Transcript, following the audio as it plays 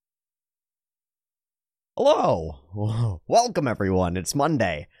Hello! Welcome, everyone. It's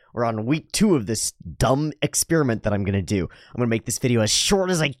Monday. We're on week 2 of this dumb experiment that I'm gonna do. I'm gonna make this video as short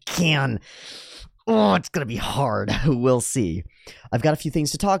as I can. Oh, it's gonna be hard. We'll see. I've got a few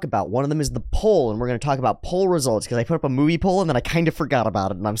things to talk about. One of them is the poll, and we're gonna talk about poll results, because I put up a movie poll, and then I kind of forgot about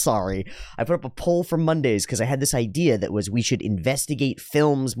it, and I'm sorry. I put up a poll for Mondays, because I had this idea that was we should investigate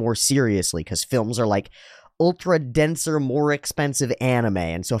films more seriously, because films are like ultra denser, more expensive anime,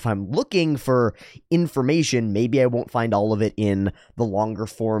 and so if I'm looking for information, maybe I won't find all of it in the longer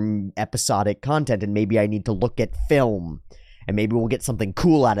form episodic content, and maybe I need to look at film, and maybe we'll get something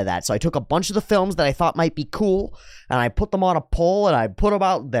cool out of that. So I took a bunch of the films that I thought might be cool, and I put them on a poll, and I put them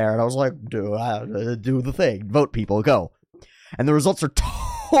out there, and I was like, do the thing, vote people, go. And the results are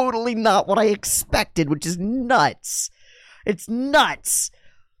totally not what I expected, which is nuts. It's nuts.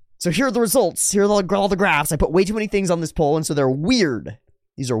 So here are the results. Here are all the graphs. I put way too many things on this poll, and so they're weird.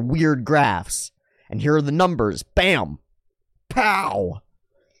 These are weird graphs. And here are the numbers. Bam! Pow!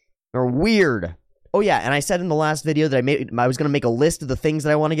 They're weird. Oh yeah, and I said in the last video that I was going to make a list of the things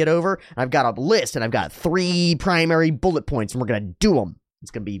that I want to get over. And I've got a list, and I've got 3 primary bullet points, and we're going to do them.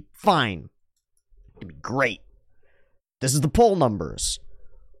 It's going to be fine. It's going to be great. This is the poll numbers.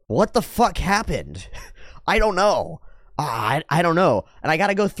 What the fuck happened? I don't know. I don't know. And I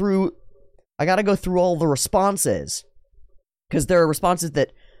gotta go through all the responses. Because there are responses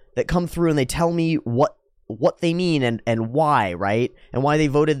that come through and they tell me what they mean and why, right? And why they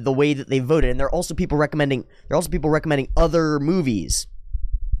voted the way that they voted. And there are also people recommending other movies.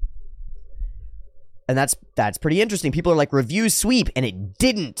 And that's pretty interesting. People are like, reviews sweep, and it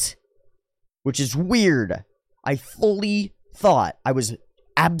didn't. Which is weird. I fully thought, I was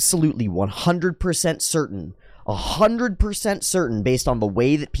absolutely 100% certain 100% certain, based on the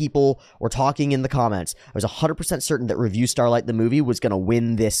way that people were talking in the comments, I was 100% certain that Review Starlight the movie was going to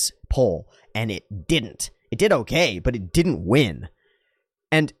win this poll, and it didn't. It did okay, but it didn't win.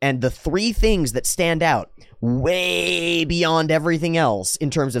 And the 3 things that stand out way beyond everything else in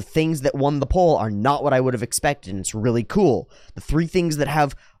terms of things that won the poll are not what I would have expected, and it's really cool. The 3 things that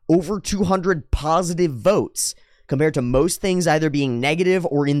have over 200 positive votes compared to most things either being negative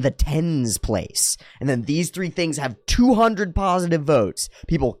or in the tens place. And then these 3 things have 200 positive votes.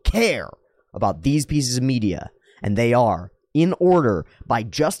 People care about these pieces of media, and they are, in order, by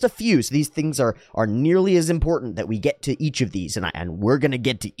just a few. So these things are nearly as important that we get to each of these, and we're going to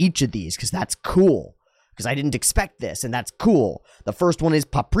get to each of these, because that's cool. Because I didn't expect this, and that's cool. The first one is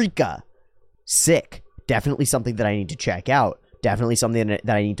Paprika. Sick. Definitely something that I need to check out. Definitely something that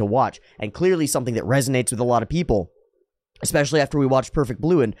I need to watch, and clearly something that resonates with a lot of people, especially after we watched Perfect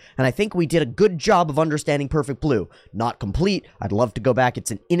Blue, and I think we did a good job of understanding Perfect Blue. Not complete. I'd love to go back. It's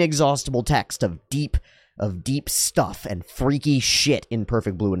an inexhaustible text of deep stuff and freaky shit in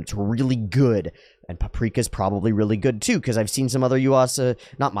Perfect Blue, and it's really good. And Paprika's probably really good too, because I've seen some other Yuasa,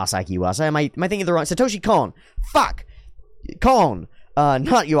 not Masaki Yuasa. Am I thinking of the wrong? Satoshi Kon. Fuck. Kon.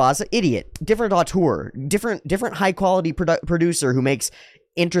 Not Yuasa, idiot. Different auteur. Different high-quality producer who makes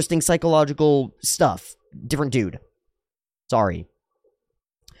interesting psychological stuff. Different dude. Sorry.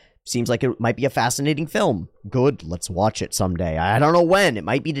 Seems like it might be a fascinating film. Good, let's watch it someday. I don't know when. It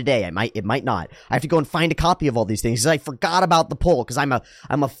might be today. It might not. I have to go and find a copy of all these things, because I forgot about the poll, because I'm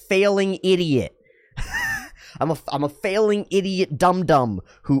a failing idiot. I'm a failing idiot dum-dum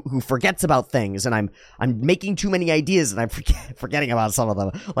who forgets about things, and I'm making too many ideas, and I'm forgetting about some of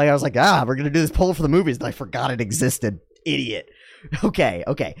them. Like, I was like, we're gonna do this poll for the movies, and I forgot it existed. Idiot. Okay.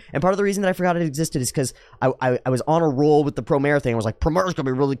 And part of the reason that I forgot it existed is because I was on a roll with the Promare thing. I was like, Promare's gonna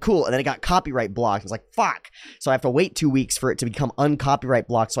be really cool, and then it got copyright blocked. I was like, fuck. So I have to wait 2 weeks for it to become uncopyright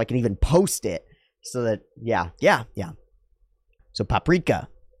blocked so I can even post it. So that, yeah. So Paprika.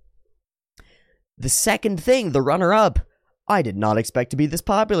 The second thing, the runner-up, I did not expect to be this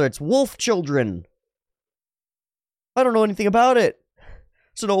popular. It's Wolf Children. I don't know anything about it.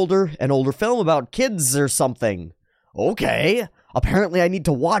 It's an older film about kids or something. Okay. Apparently I need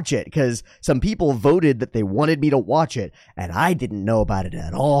to watch it, because some people voted that they wanted me to watch it, and I didn't know about it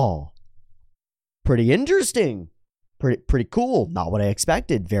at all. Pretty interesting. Pretty cool. Not what I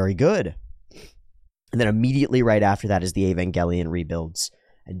expected. Very good. And then immediately right after that is the Evangelion rebuilds.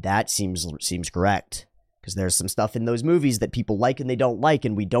 And that seems correct, because there's some stuff in those movies that people like and they don't like,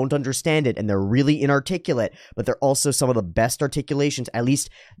 and we don't understand it, and they're really inarticulate, but they're also some of the best articulations. At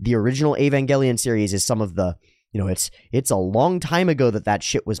least the original Evangelion series is some of the, it's a long time ago that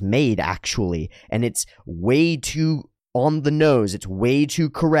shit was made, actually, and it's way too on the nose. It's way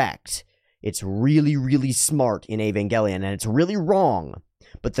too correct. It's really, really smart in Evangelion, and it's really wrong.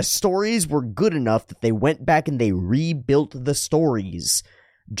 But the stories were good enough that they went back and they rebuilt the stories.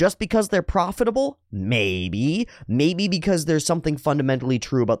 Just because they're profitable? Maybe. Maybe because there's something fundamentally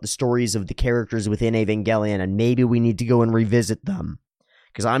true about the stories of the characters within Evangelion, and maybe we need to go and revisit them.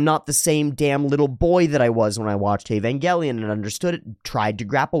 Because I'm not the same damn little boy that I was when I watched Evangelion and understood it and tried to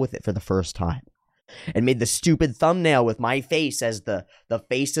grapple with it for the first time. And made the stupid thumbnail with my face as the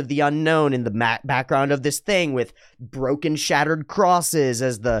face of the unknown in the background of this thing with broken, shattered crosses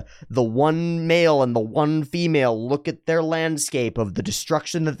as the one male and the one female look at their landscape of the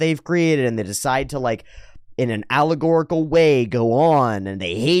destruction that they've created, and they decide to, like, in an allegorical way, go on, and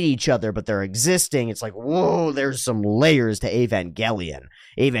they hate each other, but they're existing. It's like, whoa, there's some layers to Evangelion.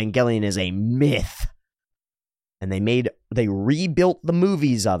 Evangelion is a myth. And they rebuilt the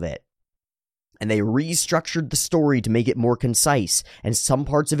movies of it. And they restructured the story to make it more concise. And some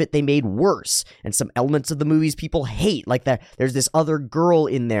parts of it they made worse. And some elements of the movies people hate. Like that, there's this other girl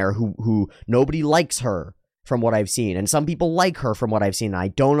in there who nobody likes her, from what I've seen. And some people like her from what I've seen. And I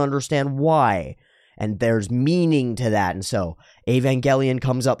don't understand why. And there's meaning to that. And so, Evangelion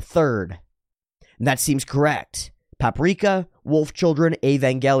comes up third. And that seems correct. Paprika, Wolf Children,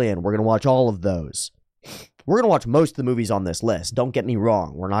 Evangelion. We're going to watch all of those. We're going to watch most of the movies on this list. Don't get me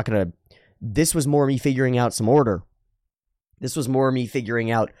wrong. We're not going to... This was more me figuring out some order. This was more me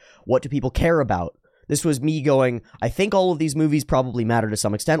figuring out what do people care about. This was me going, I think all of these movies probably matter to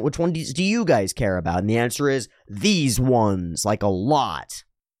some extent. Which ones do you guys care about? And the answer is these ones, like a lot.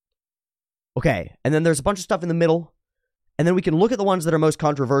 Okay, and then there's a bunch of stuff in the middle. And then we can look at the ones that are most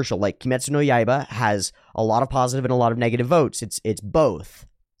controversial. Like Kimetsu no Yaiba has a lot of positive and a lot of negative votes. It's both.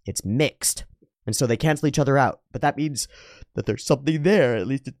 It's mixed. And so they cancel each other out. But that means that there's something there. At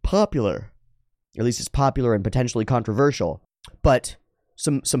least it's popular. At least it's popular and potentially controversial. But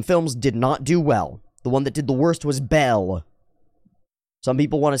some films did not do well. The one that did the worst was Belle. Some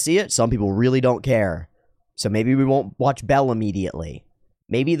people want to see it. Some people really don't care. So maybe we won't watch Belle immediately.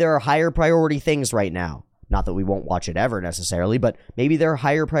 Maybe there are higher priority things right now. Not that we won't watch it ever necessarily, but maybe there are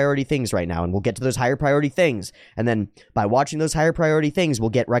higher priority things right now, and we'll get to those higher priority things. And then by watching those higher priority things, we'll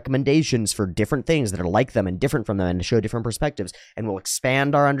get recommendations for different things that are like them and different from them and show different perspectives, and we'll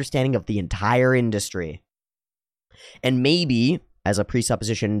expand our understanding of the entire industry. And maybe, as a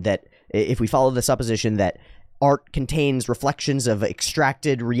presupposition that, if we follow the supposition that art contains reflections of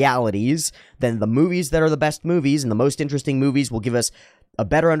extracted realities, then the movies that are the best movies and the most interesting movies will give us a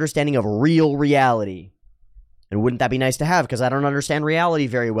better understanding of real reality. And wouldn't that be nice to have? Because I don't understand reality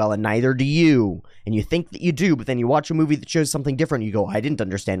very well, and neither do you. And you think that you do, but then you watch a movie that shows something different, and you go, I didn't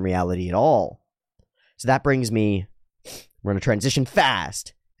understand reality at all. So that brings me... We're going to transition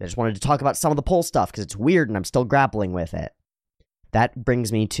fast. I just wanted to talk about some of the poll stuff, because it's weird, and I'm still grappling with it. That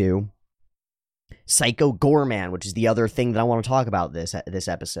brings me to Psycho Goreman, which is the other thing that I want to talk about this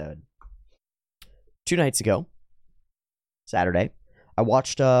episode. 2 nights ago, Saturday, I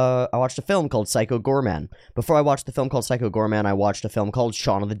watched a film called Psycho Goreman. Before I watched the film called Psycho Goreman, I watched a film called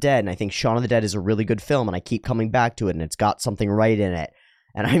Shaun of the Dead, and I think Shaun of the Dead is a really good film, and I keep coming back to it, and it's got something right in it.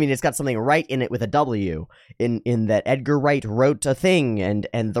 And I mean, it's got something right in it with a W, in that Edgar Wright wrote a thing,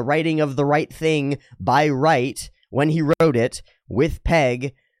 and the writing of the right thing by Wright, when he wrote it, with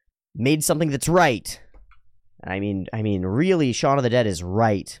Peg, made something that's right. I mean, really, Shaun of the Dead is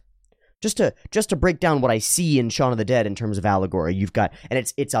right. Just to break down what I see in Shaun of the Dead in terms of allegory, you've got,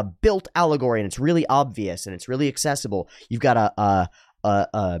 and it's a built allegory, and it's really obvious, and it's really accessible. You've got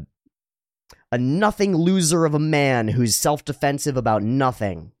a nothing loser of a man who's self-defensive about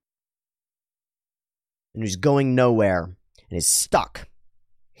nothing, and who's going nowhere, and is stuck.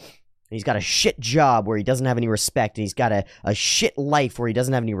 And he's got a shit job where he doesn't have any respect, and he's got a shit life where he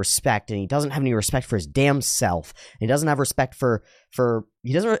doesn't have any respect, and he doesn't have any respect for his damn self, and he doesn't have respect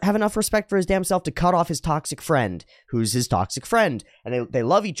he doesn't have enough respect for his damn self to cut off his toxic friend, who's his toxic friend, and they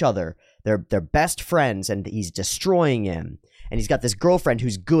love each other, they're best friends, and he's destroying him, and he's got this girlfriend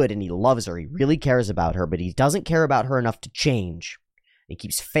who's good, and he loves her, he really cares about her, but he doesn't care about her enough to change, he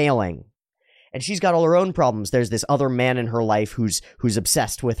keeps failing. And she's got all her own problems. There's this other man in her life who's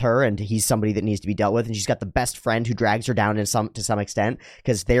obsessed with her, and he's somebody that needs to be dealt with. And she's got the best friend who drags her down to some extent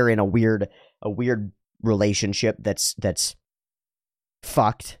because they're in a weird relationship that's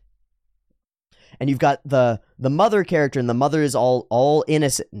fucked. And you've got the mother character, and the mother is all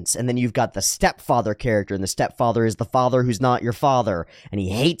innocence. And then you've got the stepfather character, and the stepfather is the father who's not your father. And he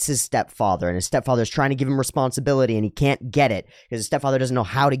hates his stepfather, and his stepfather is trying to give him responsibility, and he can't get it because his stepfather doesn't know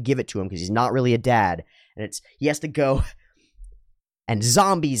how to give it to him because he's not really a dad. And he has to go, and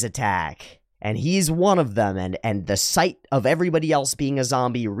zombies attack. And he's one of them, and the sight of everybody else being a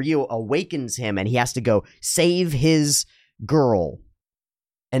zombie awakens him, and he has to go save his girl.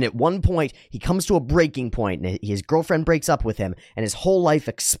 And at one point, he comes to a breaking point, and his girlfriend breaks up with him, and his whole life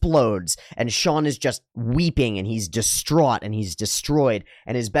explodes, and Sean is just weeping, and he's distraught, and he's destroyed,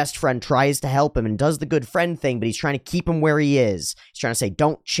 and his best friend tries to help him and does the good friend thing, but he's trying to keep him where he is. He's trying to say,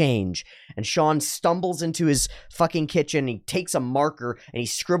 don't change. And Sean stumbles into his fucking kitchen, he takes a marker, and he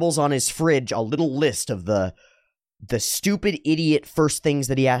scribbles on his fridge a little list of the stupid idiot first things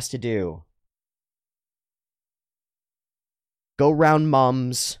that he has to do. Go round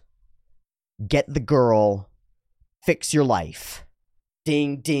mums, get the girl, fix your life.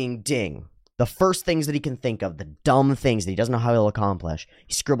 Ding, ding, ding. The first things that he can think of, the dumb things that he doesn't know how he'll accomplish,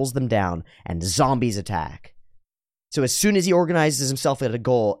 he scribbles them down, and zombies attack. So as soon as he organizes himself at a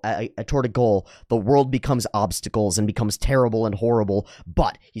goal, toward a goal, the world becomes obstacles and becomes terrible and horrible,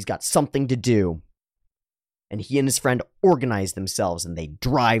 but he's got something to do. And he and his friend organize themselves, and they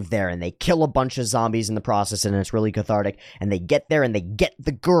drive there, and they kill a bunch of zombies in the process, and it's really cathartic. And they get there, and they get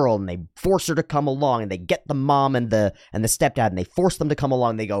the girl, and they force her to come along, and they get the mom and the stepdad, and they force them to come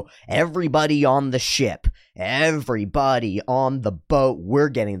along. They go, everybody on the ship, everybody on the boat, we're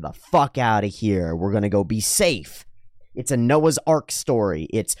getting the fuck out of here. We're gonna go be safe. It's a Noah's Ark story.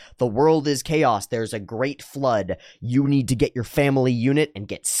 It's the world is chaos. There's a great flood. You need to get your family unit and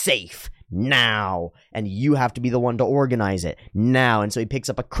get safe. Now, and you have to be the one to organize it now. And so he picks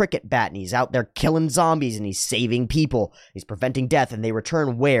up a cricket bat, and he's out there killing zombies, and he's saving people, he's preventing death. And they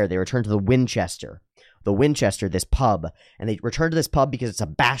return where? They return to the Winchester, this pub. And they return to this pub because it's a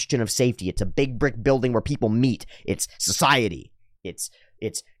bastion of safety. It's a big brick building where people meet. It's society, it's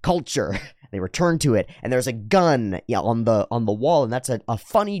culture. They return to it, and there's a gun on the wall, and that's a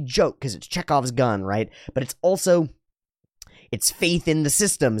funny joke because it's Chekhov's gun, right? But it's also, it's faith in the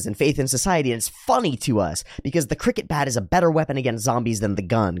systems and faith in society, and it's funny to us because the cricket bat is a better weapon against zombies than the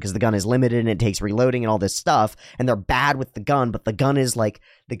gun, because the gun is limited and it takes reloading and all this stuff, and they're bad with the gun, but the gun is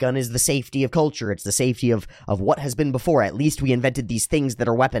the safety of culture. It's the safety of what has been before. At least we invented these things that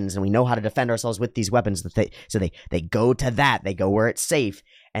are weapons, and we know how to defend ourselves with these weapons. So they go to that. They go where it's safe,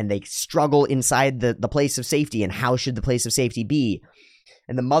 and they struggle inside the place of safety, and how should the place of safety be?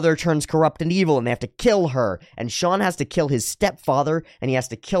 And the mother turns corrupt and evil, and they have to kill her. And Sean has to kill his stepfather, and he has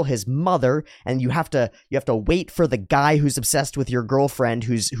to kill his mother. And you have to wait for the guy who's obsessed with your girlfriend,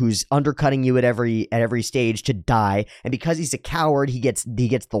 who's undercutting you at every stage, to die. And because he's a coward, he gets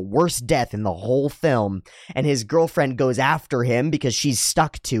the worst death in the whole film. And his girlfriend goes after him because she's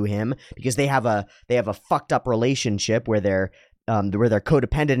stuck to him, because they have a fucked up relationship where they're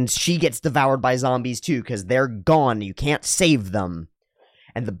codependent, and she gets devoured by zombies too because they're gone. You can't save them.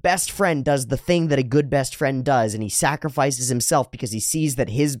 And the best friend does the thing that a good best friend does, and he sacrifices himself because he sees that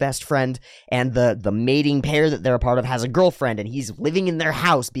his best friend and the mating pair that they're a part of has a girlfriend, and he's living in their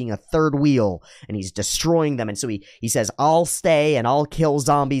house being a third wheel, and he's destroying them. And so he says, I'll stay and I'll kill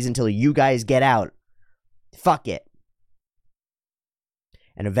zombies until you guys get out. Fuck it.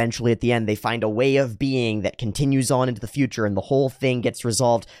 And eventually at the end, they find a way of being that continues on into the future, and the whole thing gets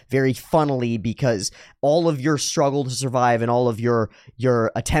resolved very funnily because all of your struggle to survive and all of your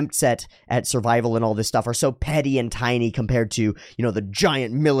attempts at survival and all this stuff are so petty and tiny compared to, the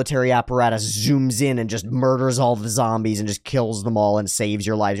giant military apparatus zooms in and just murders all the zombies and just kills them all and saves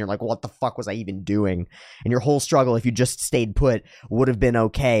your lives. And you're like, what the fuck was I even doing? And your whole struggle, if you just stayed put, would have been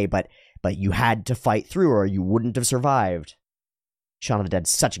okay, but you had to fight through or you wouldn't have survived. Shaun of the Dead,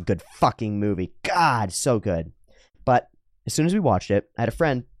 such a good fucking movie. God, so good. But as soon as we watched it, I had a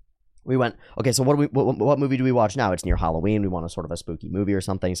friend. We went, okay, so what movie do we watch now? It's near Halloween. We want a sort of a spooky movie or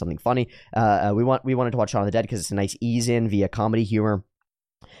something funny. We wanted to watch Shaun of the Dead because it's a nice ease in via comedy humor.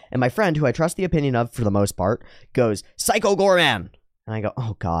 And my friend, who I trust the opinion of for the most part, goes, Psycho Goreman. And I go,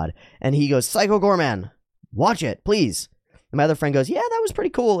 oh God. And he goes, Psycho Goreman, watch it, please. And my other friend goes, yeah, that was pretty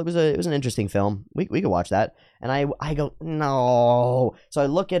cool. It was an interesting film. We could watch that. And I go, no. So I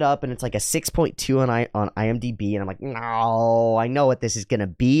look it up, and it's like a 6.2 on IMDb, and I'm like, no. I know what this is gonna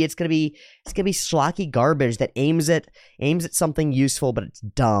be. It's gonna be schlocky garbage that aims at something useful, but it's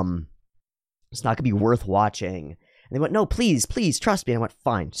dumb. It's not gonna be worth watching. And they went, no, please, trust me. And I went,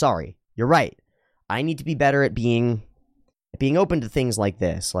 fine, sorry, you're right. I need to be better at being open to things like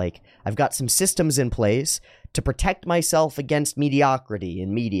this. Like, I've got some systems in place to protect myself against mediocrity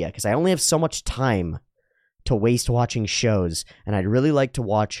in media, because I only have so much time to waste watching shows, and I'd really like to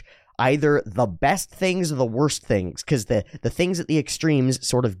watch either the best things or the worst things, because the things at the extremes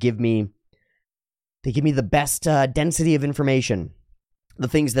sort of give me the best density of information. The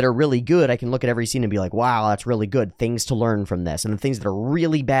things that are really good, I can look at every scene and be like, wow, that's really good, things to learn from this. And the things that are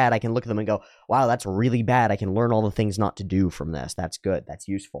really bad, I can look at them and go, wow, that's really bad, I can learn all the things not to do from this. That's good, that's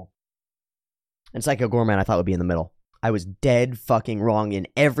useful. And Psycho Goreman, I thought, would be in the middle. I was dead fucking wrong in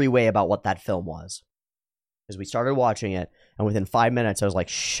every way about what that film was. Because we started watching it, and within 5 minutes, I was like,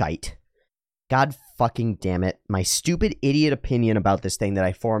 shite. God fucking damn it. My stupid idiot opinion about this thing that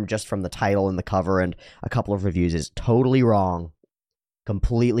I formed just from the title and the cover and a couple of reviews is totally wrong.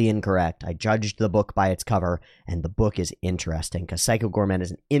 Completely incorrect. I judged the book by its cover, and the book is interesting, because Psycho Goreman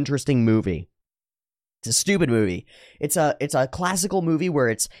is an interesting movie. It's a stupid movie. It's a classical movie where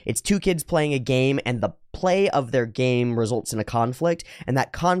it's two kids playing a game, and the play of their game results in a conflict, and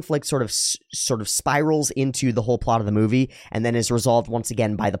that conflict sort of spirals into the whole plot of the movie, and then is resolved once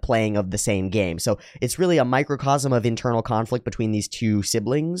again by the playing of the same game. So it's really a microcosm of internal conflict between these two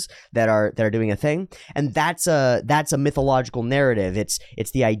siblings that are doing a thing, and that's a mythological narrative.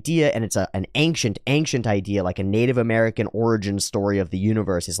 It's the idea, and it's an ancient idea, like a Native American origin story of the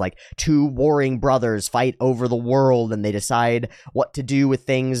universe. It's like two warring brothers fight over the world, and they decide what to do with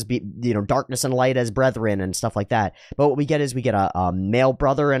things, darkness and light as brethren and stuff like that. But what we get is a male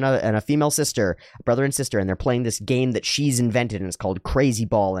brother and a female sister, brother and sister, and they're playing this game that she's invented, and it's called Crazy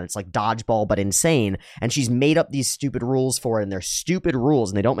Ball, and it's like dodgeball but insane, and she's made up these stupid rules for it, and they're stupid rules,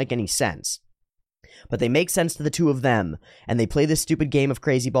 and they don't make any sense. But they make sense to the two of them, and they play this stupid game of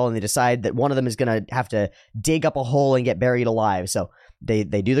Crazy Ball, and they decide that one of them is going to have to dig up a hole and get buried alive. So they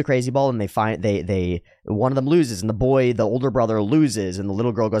do the Crazy Ball, and they one of them loses, and the older brother loses, and the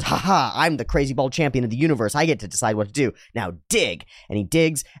little girl goes, haha, I'm the Crazy Ball champion of the universe, I get to decide what to do, now dig. And he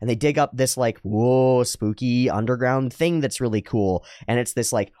digs, and they dig up this like, whoa, spooky underground thing that's really cool, and it's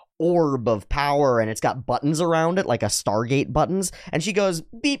this like orb of power, and it's got buttons around it, like a Stargate buttons, and she goes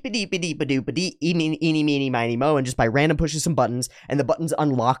beep-a-deep-a-deep-a-doop-a-dee, eeny, meeny, miny, mo, and just by random pushes some buttons, and the buttons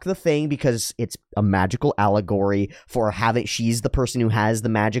unlock the thing, because it's a magical allegory for she's the person who has the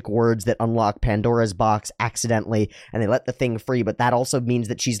magic words that unlock Pandora's box accidentally, and they let the thing free, but that also means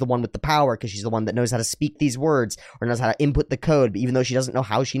that she's the one with the power, because she's the one that knows how to speak these words, or knows how to input the code, even though she doesn't know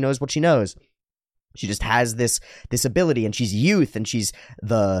how she knows what she knows. She just has this ability, and she's youth, and she's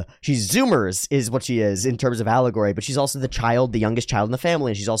Zoomers is what she is in terms of allegory, but she's also the youngest child in the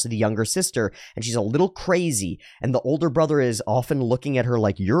family, and she's also the younger sister, and she's a little crazy, and the older brother is often looking at her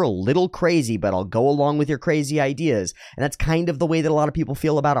like, you're a little crazy, but I'll go along with your crazy ideas. And that's kind of the way that a lot of people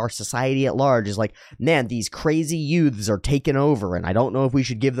feel about our society at large, is like, man, these crazy youths are taking over, and I don't know if we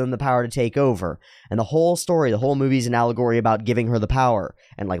should give them the power to take over. And the whole movie is an allegory about giving her the power,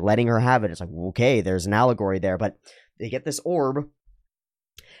 and like letting her have it. It's like, okay, there's an allegory there, but they get this orb,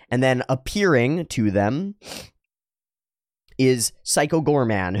 and then appearing to them is Psycho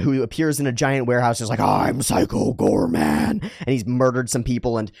Goreman, who appears in a giant warehouse and is like, I'm Psycho Goreman, and he's murdered some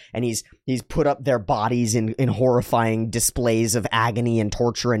people, and he's put up their bodies in horrifying displays of agony and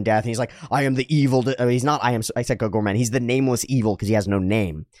torture and death, and he's like, I am the evil, he's not I am Psycho Goreman, he's the nameless evil, because he has no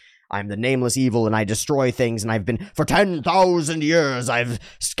name. I'm the nameless evil, and I destroy things, and I've been, for 10,000 years, I've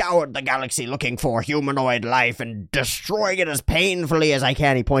scoured the galaxy looking for humanoid life and destroying it as painfully as I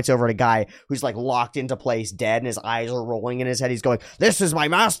can. He points over at a guy who's, like, locked into place dead, and his eyes are rolling in his head. He's going, this is my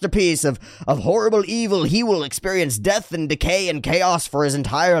masterpiece of horrible evil. He will experience death and decay and chaos for his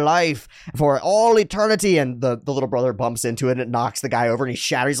entire life, for all eternity. And the little brother bumps into it, and it knocks the guy over, and he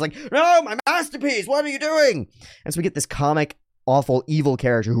shatters. He's like, no, my masterpiece, what are you doing? And so we get this comic, awful, evil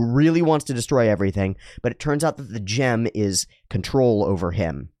character who really wants to destroy everything, but it turns out that the gem is control over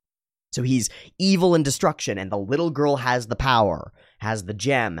him. So he's evil and destruction, and the little girl has the power, has the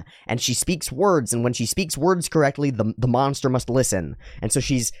gem, and she speaks words, and when she speaks words correctly, the monster must listen. And so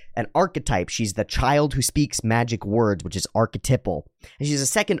she's an archetype. She's the child who speaks magic words, which is archetypal. And she's a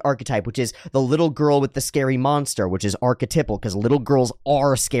second archetype, which is the little girl with the scary monster, which is archetypal, because little girls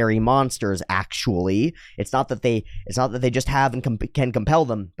are scary monsters, actually. It's not that they just have and can compel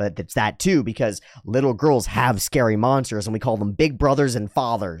them, but it's that too, because little girls have scary monsters, and we call them big brothers and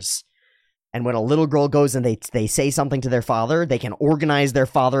fathers. And when a little girl goes and they say something to their father, they can organize their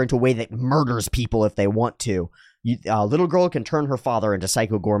father into a way that murders people if they want to. A little girl can turn her father into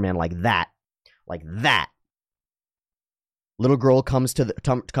Psycho Goreman like that. Like that. Little girl comes to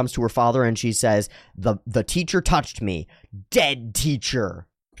her father, and she says, the teacher touched me. Dead teacher.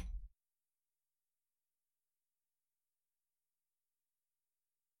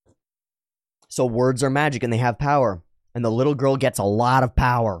 So words are magic, and they have power. And the little girl gets a lot of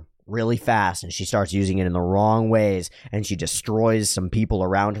power really fast, and she starts using it in the wrong ways, and she destroys some people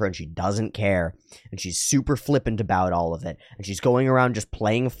around her, and she doesn't care, and she's super flippant about all of it, and she's going around just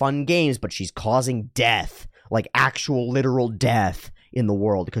playing fun games, but she's causing death, like actual literal death in the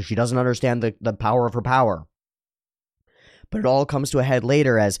world, because she doesn't understand the power of her power. But it all comes to a head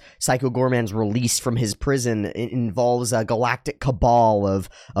later as Psycho Goreman's release from his prison involves a galactic cabal of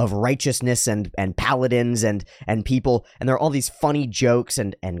righteousness and paladins and people. And there are all these funny jokes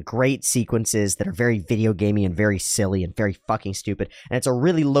and great sequences that are very video gamey and very silly and very fucking stupid. And it's a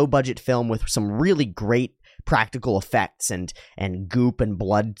really low budget film with some really great practical effects and goop and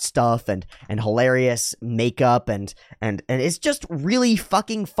blood stuff and hilarious makeup and it's just really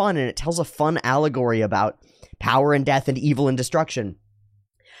fucking fun, and it tells a fun allegory about power and death and evil and destruction.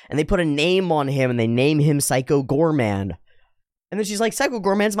 And they put a name on him and they name him Psycho Goreman. And then she's like, Psycho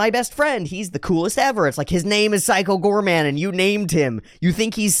Goreman's my best friend. He's the coolest ever. It's like, his name is Psycho Goreman and you named him. You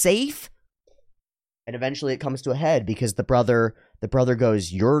think he's safe? And eventually it comes to a head because the brother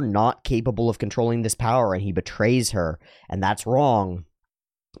goes, you're not capable of controlling this power, and he betrays her, and that's wrong.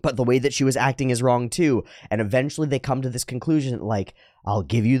 But the way that she was acting is wrong too. And eventually they come to this conclusion, like, I'll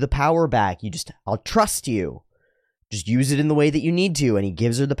give you the power back. I'll trust you. Just use it in the way that you need to. And he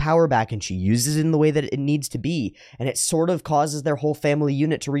gives her the power back, and she uses it in the way that it needs to be. And it sort of causes their whole family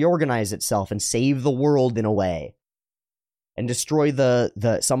unit to reorganize itself and save the world in a way. And destroy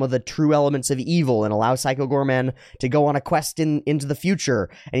some of the true elements of evil and allow Psycho Goreman to go on a quest into the future.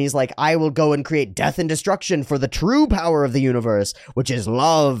 And he's like, I will go and create death and destruction for the true power of the universe, which is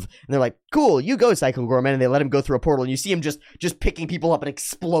love. And they're like, cool, you go, Psycho Goreman. And they let him go through a portal. And you see him just picking people up and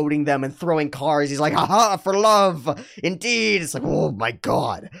exploding them and throwing cars. He's like, haha, for love. Indeed. It's like, oh my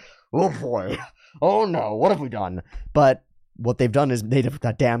God. Oh boy. Oh no, what have we done? But what they've done is made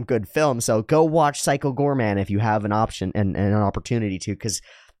a damn good film. So go watch Psycho Goreman if you have an option and an opportunity to, because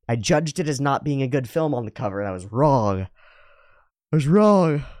I judged it as not being a good film on the cover, and I was wrong. I was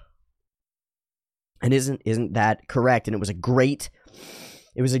wrong. And isn't that correct? And it was a great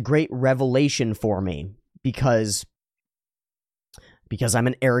revelation for me because I'm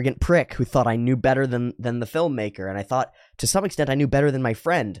an arrogant prick who thought I knew better than the filmmaker, and I thought to some extent I knew better than my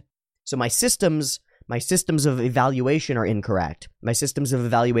friend. So my systems of evaluation are incorrect. My systems of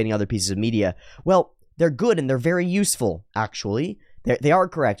evaluating other pieces of media, well, they're good and they're very useful, actually. They are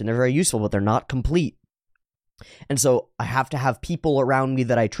correct and they're very useful, but they're not complete. And so I have to have people around me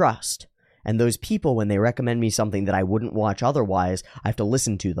that I trust. And those people, when they recommend me something that I wouldn't watch otherwise, I have to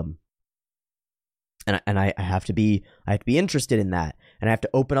listen to them. And I have to be interested in that. And I have to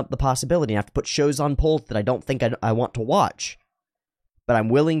open up the possibility. I have to put shows on polls that I don't think I want to watch. But I'm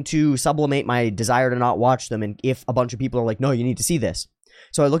willing to sublimate my desire to not watch them, and if a bunch of people are like, no, you need to see this.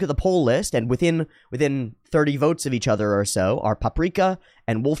 So I look at the poll list, and within 30 votes of each other or so are Paprika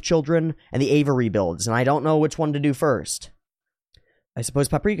and Wolf Children and the Ava rebuilds, and I don't know which one to do first. I suppose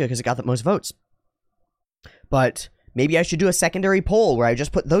Paprika, because it got the most votes. But maybe I should do a secondary poll where I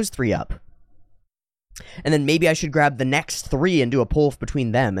just put those three up. And then maybe I should grab the next three and do a poll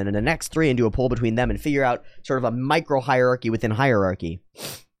between them, and then the next three and do a poll between them, and figure out sort of a micro hierarchy within hierarchy.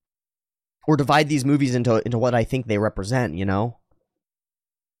 Or divide these movies into what I think they represent, you know?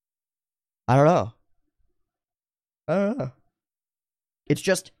 I don't know. It's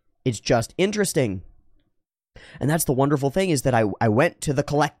just interesting. And that's the wonderful thing, is that I went to the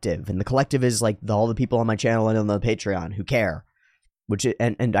collective, and the collective is like all the people on my channel and on the Patreon who care.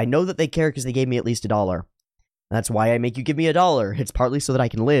 And I know that they care because they gave me at least $1. And that's why I make you give me $1. It's partly so that I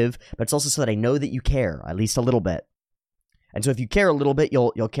can live, but it's also so that I know that you care, at least a little bit. And so if you care a little bit,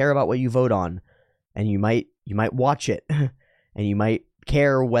 you'll care about what you vote on, and you might watch it, and you might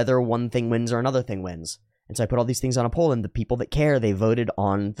care whether one thing wins or another thing wins. And so I put all these things on a poll, and the people that care, they voted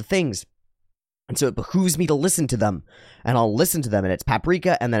on the things. And so it behooves me to listen to them, and I'll listen to them, and it's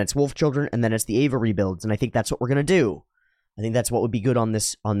Paprika, and then it's Wolf Children, and then it's the Ava rebuilds, and I think that's what we're gonna do. I think that's what would be good on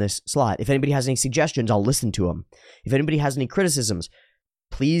this slot. If anybody has any suggestions, I'll listen to them. If anybody has any criticisms,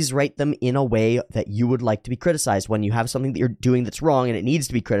 please write them in a way that you would like to be criticized. When you have something that you're doing that's wrong and it needs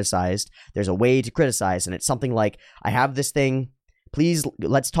to be criticized, there's a way to criticize, and it's something like, I have this thing, please,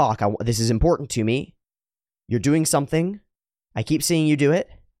 let's talk. This is important to me. You're doing something. I keep seeing you do it.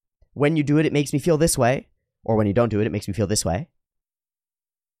 When you do it, it makes me feel this way. Or when you don't do it, it makes me feel this way.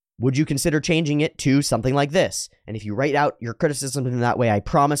 Would you consider changing it to something like this? And if you write out your criticisms in that way, I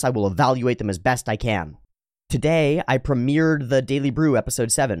promise I will evaluate them as best I can. Today, I premiered the Daily Brew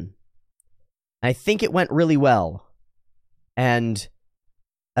episode 7. I think it went really well. And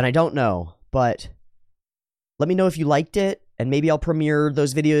I don't know, but let me know if you liked it, and maybe I'll premiere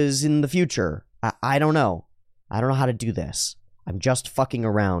those videos in the future. I don't know. I don't know how to do this. I'm just fucking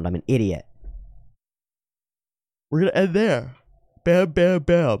around. I'm an idiot. We're gonna end there. Bam, bam,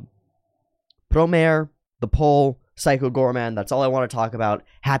 bam. Promare, the poll, Psycho Goreman, that's all I want to talk about.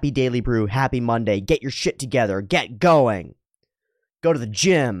 Happy Daily Brew, happy Monday. Get your shit together. Get going. Go to the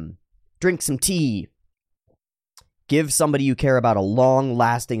gym. Drink some tea. Give somebody you care about a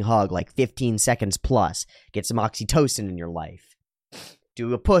long-lasting hug, like 15 seconds plus. Get some oxytocin in your life.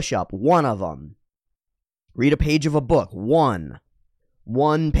 Do a push-up, one of them. Read a page of a book, one.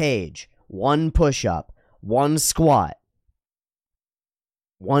 One page, one push-up, one squat,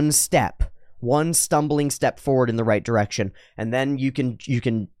 one step, one stumbling step forward in the right direction, and then you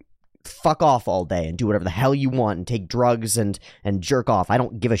can fuck off all day and do whatever the hell you want and take drugs and jerk off. I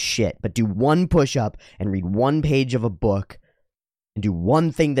don't give a shit, but do one push-up and read one page of a book and do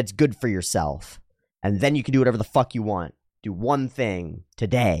one thing that's good for yourself, and then you can do whatever the fuck you want. Do one thing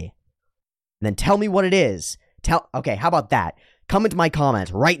today, and then tell me what it is. Okay, how about that? Come into my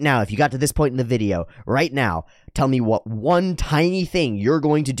comments right now if you got to this point in the video. Right now, tell me what one tiny thing you're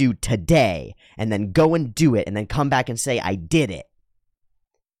going to do today, and then go and do it, and then come back and say, I did it.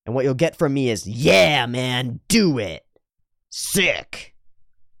 And what you'll get from me is, yeah, man, do it. Sick.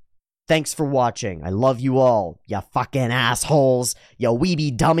 Thanks for watching. I love you all, you fucking assholes, you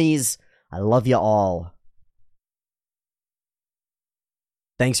weeby dummies. I love you all.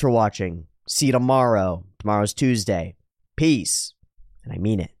 Thanks for watching. See you tomorrow. Tomorrow's Tuesday. Peace. And I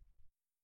mean it.